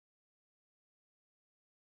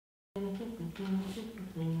Stop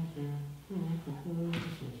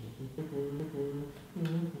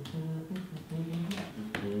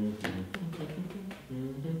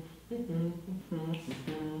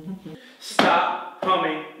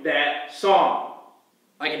humming that song.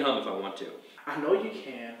 I can hum if I want to. I know you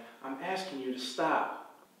can. I'm asking you to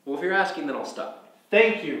stop. Well, if you're asking, then I'll stop.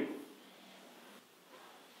 Thank you.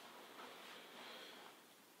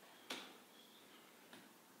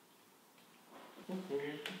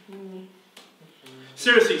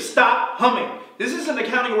 Seriously, stop humming. This isn't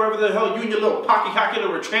accounting wherever the hell you and your little pocket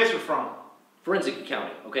calculator were transferred from. Forensic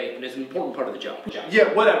accounting, okay? And it's an important part of the job.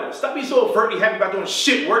 Yeah, whatever. Stop being so overtly happy about doing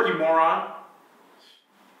shit work, you moron.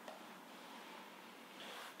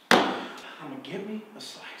 I'm gonna get me a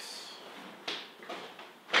slice.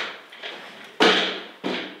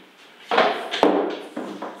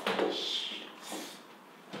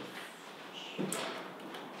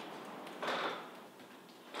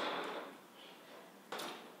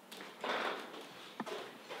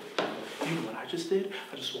 You know what I just did?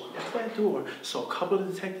 I just walked out that door, saw a couple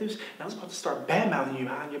of detectives, and I was about to start bad-mouthing you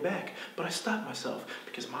behind your back. But I stopped myself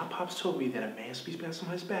because my pops told me that a man who speaks behind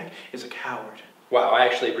somebody's back is a coward. Wow, I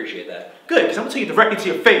actually appreciate that. Good, because I'm gonna tell you directly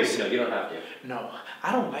to your face. No, you don't have to. No,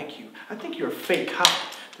 I don't like you. I think you're a fake cop.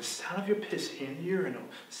 The sound of your piss in the urinal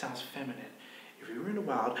sounds feminine. If we were in the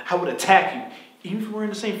wild, I would attack you. Even if we were in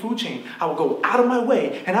the same food chain, I would go out of my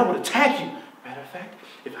way and I would attack you. Matter of fact,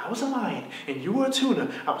 if I was a lion and you were a tuna,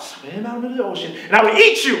 I would swim out into the ocean and I would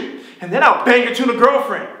eat you. And then I'll bang your tuna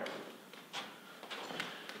girlfriend.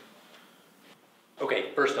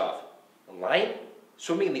 Okay, first off, a lion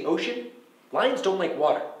swimming in the ocean? Lions don't like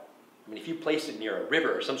water. I mean, if you place it near a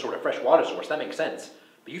river or some sort of fresh water source, that makes sense.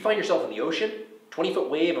 But you find yourself in the ocean, 20-foot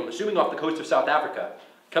wave, I'm assuming off the coast of South Africa,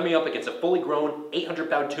 coming up against a fully grown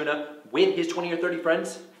 800-pound tuna with his 20 or 30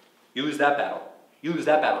 friends, you lose that battle. You lose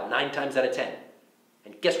that battle 9 times out of 10.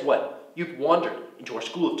 And guess what? You've wandered into our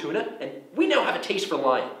school of tuna, and we now have a taste for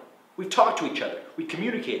lion. We've talked to each other, we've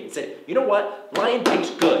communicated and said, you know what? Lion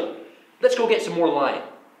tastes good. Let's go get some more lion.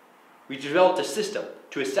 We've developed a system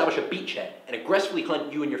to establish a beachhead and aggressively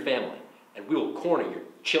hunt you and your family. And we will corner your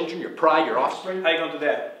children, your pride, your offspring. How you gonna do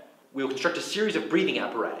that? We will construct a series of breathing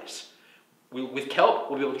apparatus. With kelp,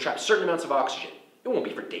 we'll be able to trap certain amounts of oxygen. It won't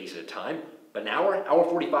be for days at a time, but an hour, hour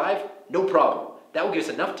 45, no problem. That will give us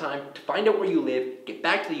enough time to find out where you live, get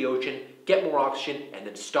back to the ocean, get more oxygen, and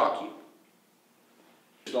then stalk you.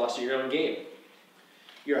 You lost at your own game.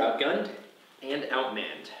 You're outgunned and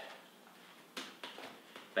outmanned.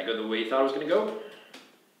 That go the way you thought it was going to go?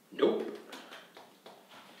 Nope.